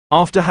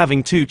After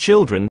having 2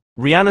 children,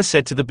 Rihanna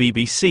said to the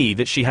BBC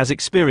that she has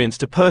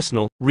experienced a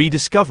personal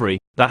rediscovery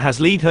that has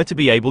led her to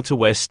be able to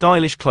wear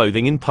stylish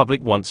clothing in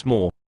public once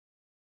more.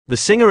 The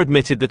singer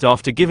admitted that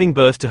after giving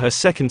birth to her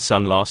second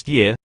son last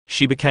year,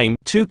 she became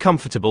too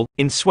comfortable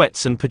in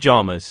sweats and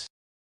pajamas.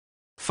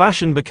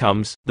 Fashion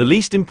becomes the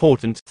least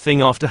important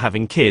thing after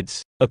having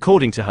kids,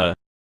 according to her.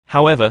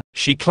 However,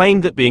 she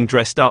claimed that being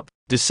dressed up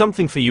does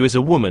something for you as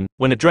a woman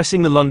when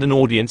addressing the London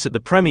audience at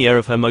the premiere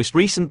of her most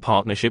recent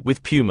partnership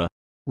with Puma.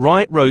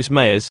 Riot Rose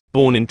Meyers,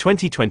 born in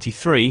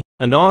 2023,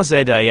 and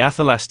RZA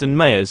Athalaston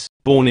Meyers,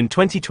 born in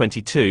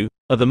 2022,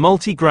 are the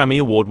multi-Grammy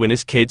Award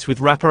winners' kids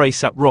with rapper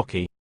A$AP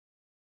Rocky.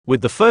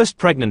 With the first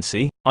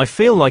pregnancy, I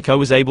feel like I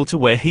was able to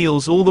wear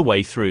heels all the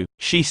way through,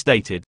 she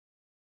stated.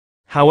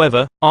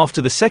 However,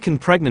 after the second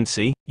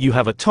pregnancy, you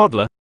have a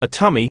toddler, a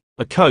tummy,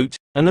 a coat,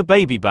 and a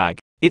baby bag.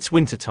 It's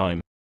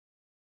wintertime.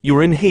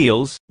 You're in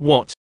heels,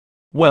 what?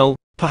 Well,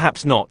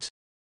 perhaps not.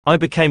 I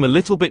became a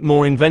little bit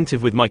more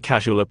inventive with my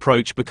casual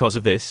approach because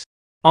of this.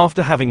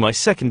 After having my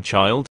second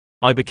child,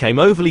 I became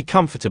overly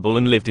comfortable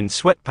and lived in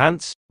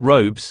sweatpants,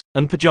 robes,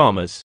 and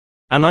pajamas.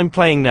 And I'm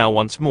playing now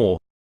once more.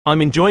 I'm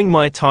enjoying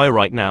my attire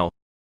right now.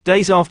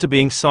 Days after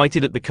being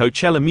sighted at the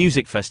Coachella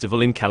Music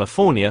Festival in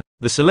California,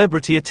 the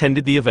celebrity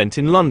attended the event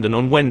in London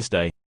on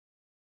Wednesday.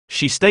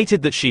 She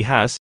stated that she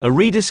has a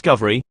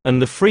rediscovery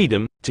and the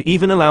freedom to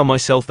even allow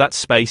myself that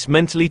space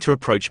mentally to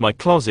approach my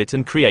closet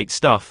and create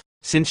stuff,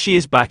 since she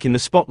is back in the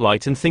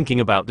spotlight and thinking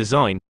about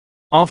design.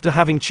 After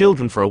having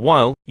children for a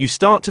while, you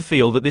start to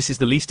feel that this is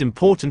the least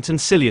important and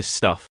silliest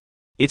stuff.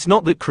 It's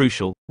not that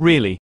crucial,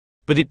 really.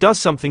 But it does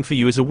something for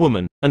you as a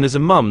woman, and as a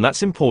mum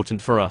that's important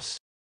for us.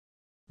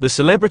 The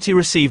celebrity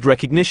received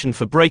recognition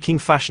for breaking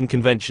fashion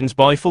conventions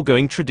by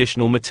foregoing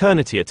traditional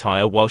maternity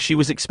attire while she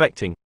was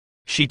expecting.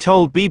 She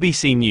told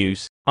BBC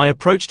News, "I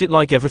approached it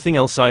like everything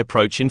else I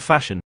approach in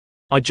fashion.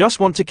 I just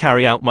want to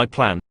carry out my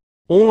plan.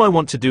 All I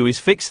want to do is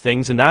fix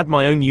things and add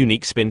my own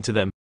unique spin to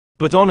them.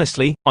 But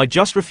honestly, I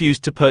just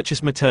refused to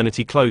purchase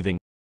maternity clothing.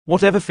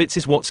 Whatever fits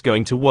is what's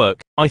going to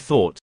work, I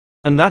thought.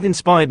 And that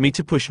inspired me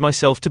to push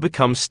myself to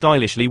become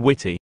stylishly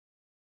witty."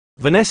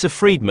 Vanessa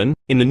Friedman,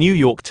 in the New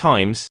York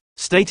Times,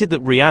 stated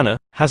that Rihanna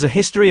has a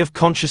history of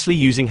consciously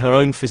using her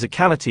own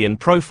physicality and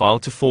profile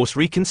to force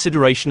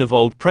reconsideration of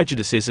old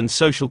prejudices and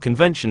social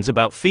conventions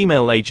about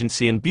female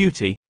agency and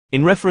beauty,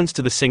 in reference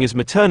to the singer's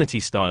maternity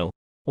style.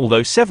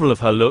 Although several of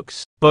her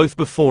looks, both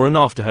before and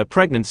after her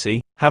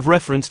pregnancy, have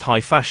referenced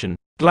high fashion,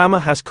 Glamour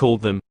has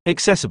called them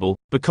accessible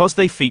because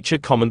they feature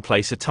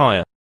commonplace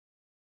attire.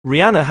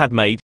 Rihanna had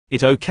made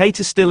it okay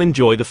to still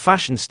enjoy the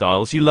fashion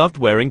styles you loved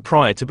wearing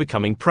prior to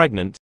becoming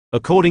pregnant,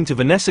 according to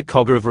Vanessa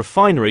Cogger of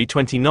Refinery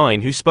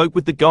 29, who spoke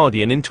with The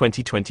Guardian in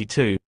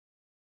 2022.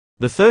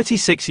 The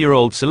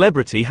 36-year-old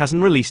celebrity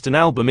hasn't released an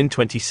album in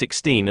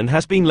 2016 and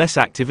has been less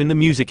active in the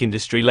music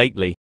industry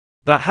lately.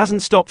 That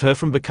hasn't stopped her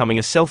from becoming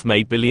a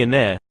self-made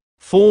billionaire.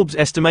 Forbes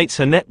estimates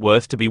her net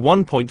worth to be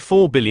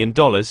 $1.4 billion,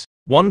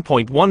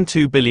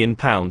 £1.12 billion.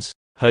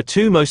 Her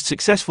 2 most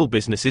successful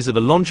businesses are the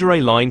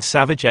lingerie line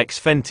Savage X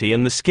Fenty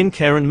and the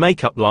skincare and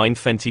makeup line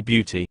Fenty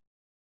Beauty.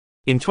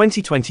 In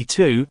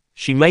 2022,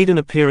 she made an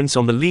appearance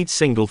on the lead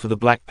single for the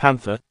Black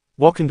Panther,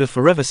 Wakanda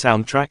Forever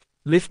soundtrack,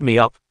 Lift Me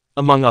Up,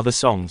 among other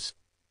songs.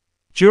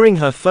 During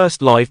her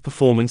first live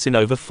performance in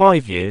over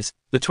 5 years,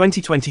 the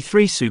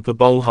 2023 Super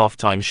Bowl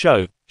halftime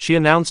show, she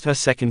announced her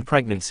second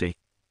pregnancy.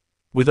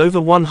 With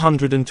over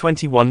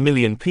 121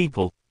 million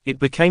people, it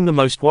became the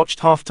most watched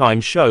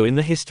halftime show in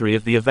the history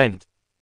of the event.